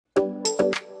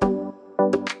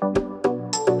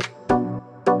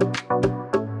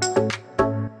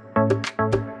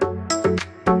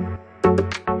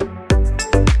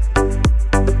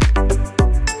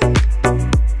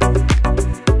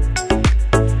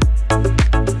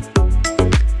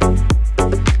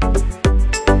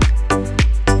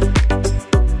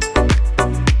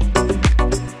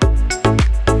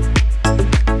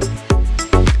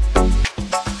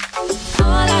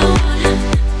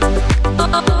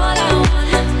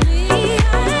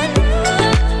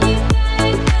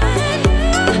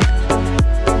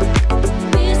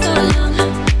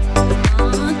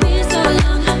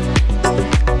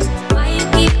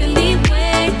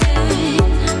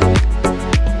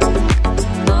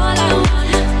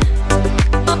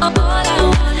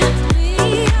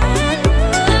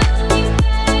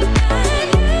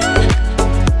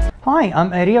Hi,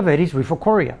 I'm Eddie of Eddie's Reef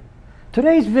Aquaria.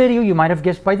 Today's video, you might have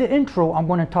guessed by the intro, I'm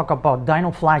going to talk about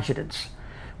dinoflagellates.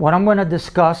 What I'm going to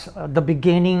discuss at the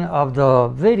beginning of the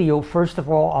video, first of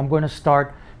all, I'm going to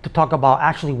start to talk about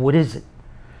actually what is it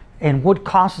and what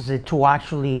causes it to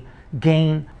actually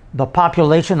gain the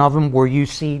population of them where you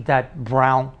see that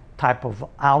brown type of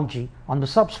algae on the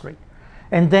substrate.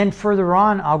 And then further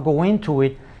on, I'll go into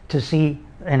it to see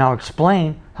and I'll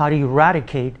explain how to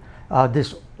eradicate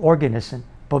this organism.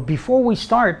 But before we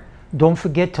start, don't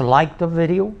forget to like the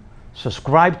video,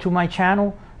 subscribe to my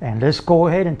channel, and let's go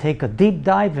ahead and take a deep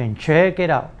dive and check it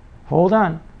out. Hold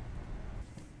on.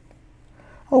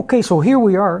 Okay, so here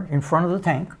we are in front of the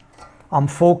tank. I'm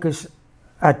focused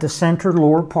at the center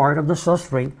lower part of the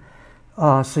substrate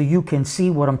so you can see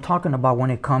what I'm talking about when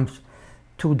it comes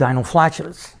to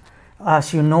dinoflagellates.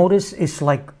 As you notice, it's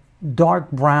like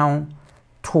dark brown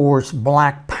towards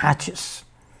black patches.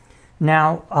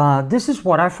 Now, this is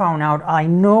what I found out. I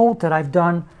know that I've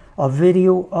done a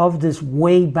video of this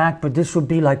way back, but this would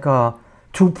be like a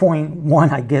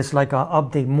 2.1, I guess, like a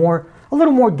update, a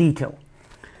little more detail.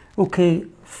 Okay,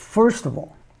 first of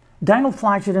all,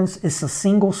 dinoflagellates is a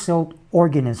single-celled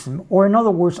organism, or in other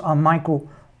words, a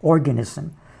microorganism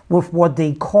with what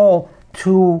they call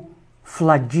two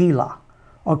flagella,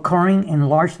 occurring in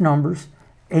large numbers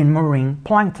in marine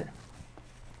plankton.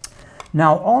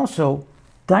 Now, also,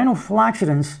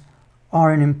 dinoflagellates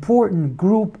are an important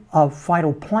group of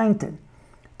phytoplankton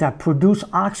that produce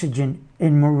oxygen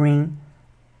in marine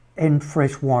and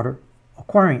freshwater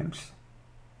aquariums.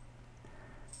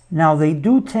 Now, they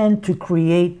do tend to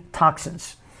create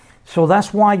toxins. So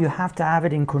that's why you have to have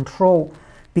it in control,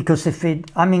 because if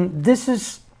it, I mean, this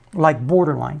is like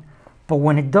borderline, but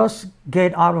when it does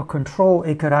get out of control,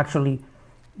 it could actually,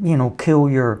 you know, kill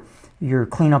your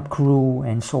cleanup crew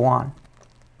and so on.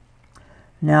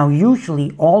 Now,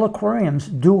 usually all aquariums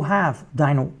do have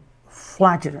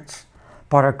dinoflagellates,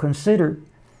 but are considered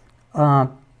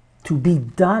to be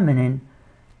dominant,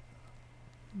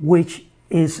 which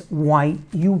is why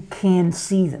you can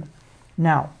see them.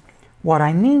 Now, what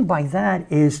I mean by that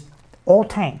is all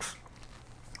tanks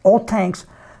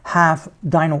have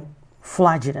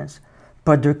dinoflagellates,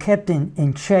 but they're kept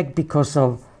in check because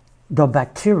of the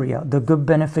bacteria, the good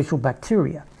beneficial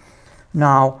bacteria.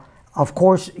 Now, of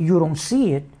course, you don't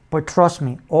see it, but trust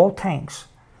me, all tanks,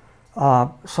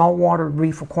 saltwater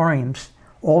reef aquariums,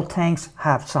 all tanks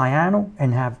have cyano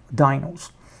and have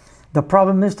dinos. The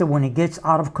problem is that when it gets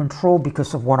out of control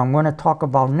because of what I'm going to talk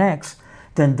about next,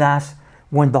 then that's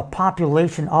when the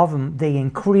population of them, they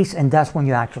increase, and that's when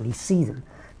you actually see them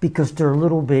because they're a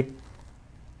little bit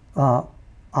out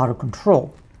of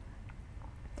control.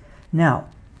 Now,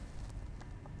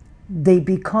 they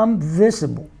become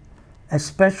visible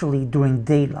especially during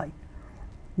daylight,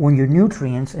 when your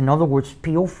nutrients, in other words,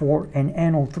 PO4 and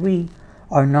NO3,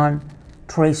 are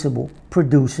non-traceable,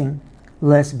 producing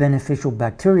less beneficial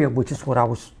bacteria, which is what I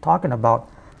was talking about,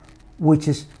 which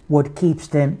is what keeps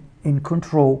them in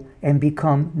control and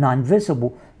become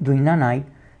non-visible during the night,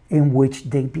 in which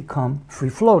they become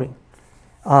free-floating.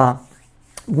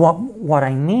 What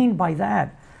I mean by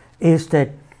that is that,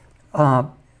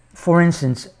 for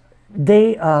instance,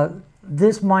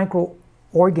 this microorganism,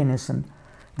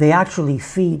 they actually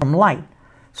feed from light.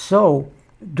 So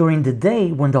during the day,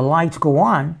 when the lights go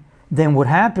on, then what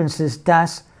happens is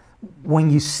that's when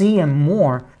you see them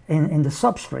more in the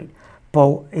substrate.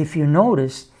 But if you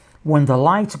notice, when the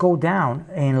lights go down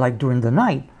and like during the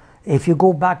night, if you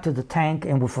go back to the tank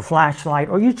and with a flashlight,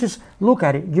 or you just look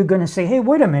at it, you're going to say, hey,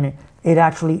 wait a minute,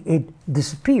 it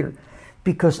disappeared.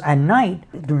 Because at night,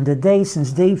 during the day,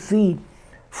 since they feed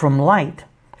from light,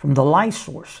 from the light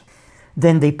source,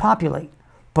 then they populate.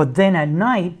 But then at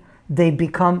night, they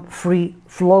become free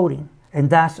floating. And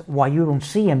that's why you don't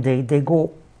see them. They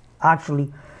go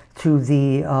actually to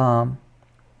the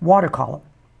water column.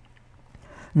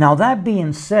 Now, that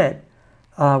being said,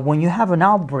 when you have an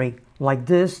outbreak like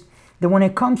this, then when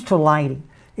it comes to lighting,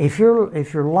 if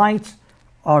your lights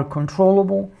are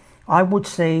controllable, I would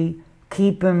say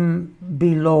keep them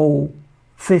below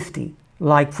 50.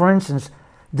 Like, for instance,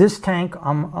 this tank,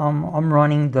 I'm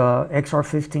running the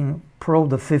XR15 Pro,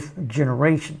 the 5th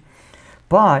generation,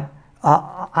 but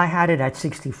I had it at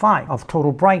 65 of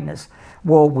total brightness.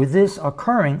 Well, with this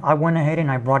occurring, I went ahead and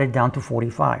I brought it down to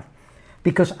 45,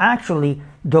 because actually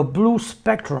the blue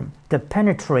spectrum that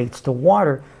penetrates the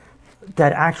water,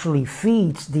 that actually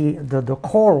feeds the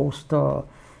corals, the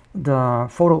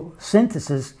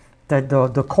photosynthesis that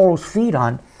the corals feed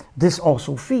on, this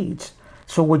also feeds.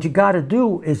 So what you got to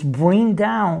do is bring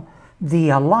down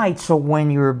the light, so when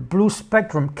your blue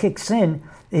spectrum kicks in,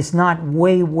 it's not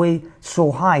way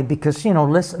so high, because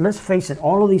let's face it,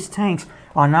 all of these tanks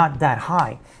are not that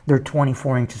high. They're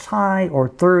 24 inches high or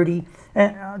 30,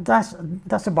 and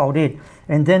that's about it.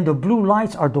 And then the blue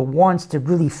lights are the ones that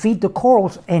really feed the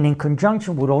corals, and in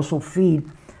conjunction would also feed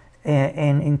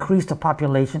and increase the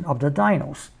population of the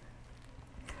dinos.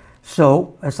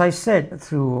 So, as I said,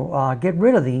 to get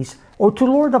rid of these, or to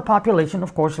lower the population,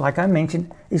 of course, like I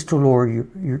mentioned, is to lower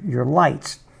your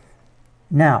lights.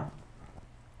 Now,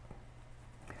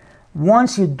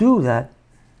 once you do that,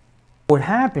 what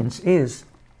happens is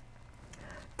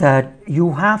that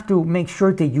you have to make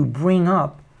sure that you bring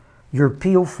up your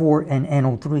PO4 and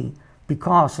NO3,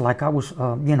 because, like I was,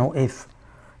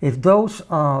 if those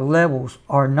levels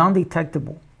are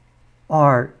non-detectable,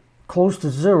 are close to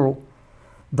zero,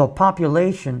 the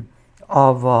population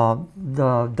of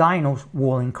the dinos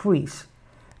will increase.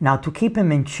 Now, to keep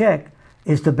them in check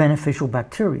is the beneficial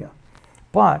bacteria.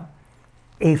 But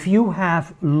if you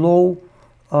have low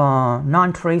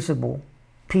non-traceable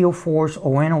PO4s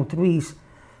or NO3s,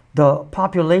 the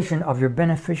population of your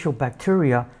beneficial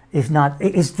bacteria is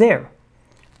there,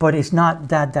 but it's not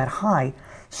that high,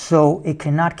 so it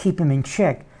cannot keep them in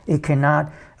check. It cannot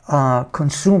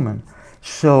consume them.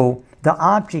 So the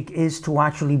object is to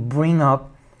actually bring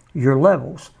up your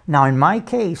levels. Now, in my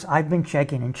case, I've been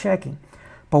checking and checking.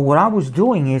 But what I was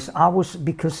doing is,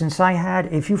 because since I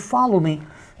had, if you follow me,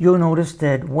 you'll notice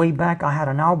that way back I had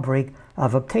an outbreak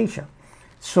of aptasia.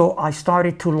 So I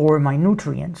started to lower my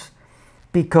nutrients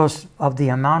because of the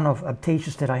amount of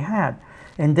aptasias that I had.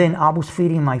 And then I was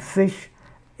feeding my fish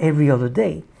every other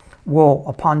day. Well,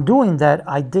 upon doing that,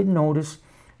 I did notice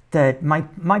that my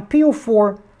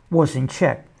PO4 was in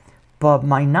check. But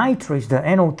my nitrates, the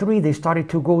NO3, they started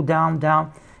to go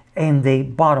down, and they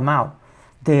bottom out.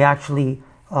 They actually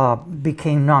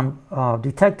became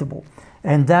non-detectable.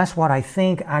 And that's what I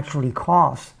think actually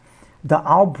caused the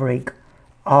outbreak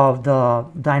of the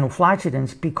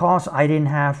dinoflagellates, because I didn't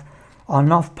have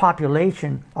enough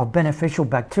population of beneficial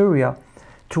bacteria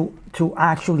to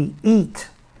actually eat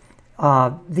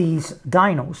these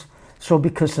dinos. So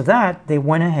because of that, they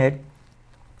went ahead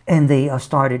and they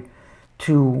started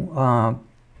to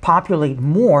populate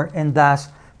more, and that's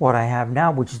what I have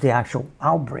now, which is the actual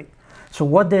outbreak. So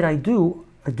what did I do?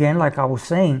 Again, like I was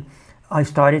saying, I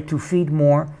started to feed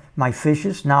more my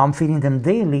fishes. Now I'm feeding them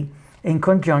daily in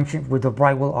conjunction with the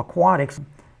Brightwell Aquatics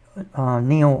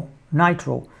Neo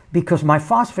Nitro, because my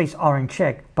phosphates are in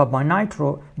check, but my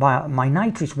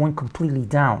nitrates went completely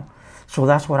down. So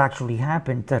that's what actually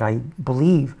happened, that I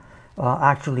believe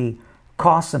actually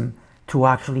caused them to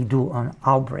actually do an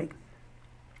outbreak.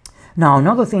 Now,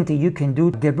 another thing that you can do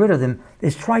to get rid of them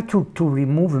is try to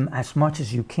remove them as much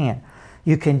as you can.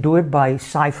 You can do it by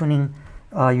siphoning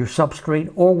your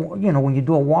substrate, or when you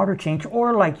do a water change,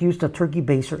 or like use the turkey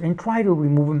baser and try to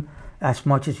remove them as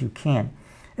much as you can.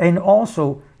 And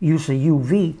also use a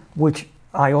UV, which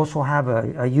I also have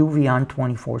a UV on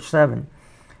 24/7.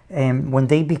 And when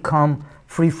they become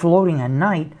free floating at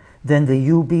night, then the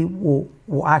UV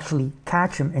will actually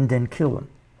catch them and then kill them.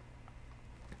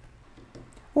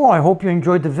 Well, I hope you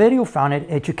enjoyed the video, found it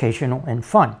educational and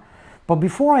fun. But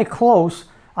before I close,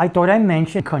 I thought I'd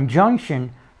mention, in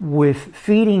conjunction with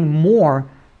feeding more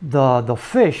the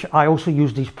fish, I also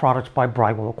use these products by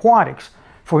Brightwell Aquatics.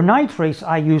 For nitrates,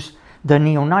 I use the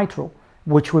Neo Nitro,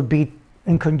 which would be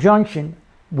in conjunction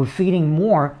with feeding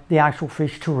more the actual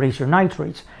fish to raise your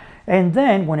nitrates. And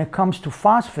then when it comes to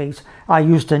phosphates, I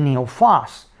use the Neo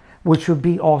Phos, which would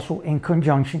be also in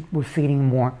conjunction with feeding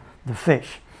more the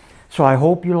fish. So I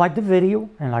hope you liked the video,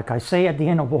 and like I say at the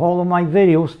end of all of my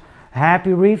videos,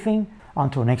 happy reefing.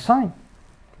 Until next time,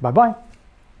 bye-bye.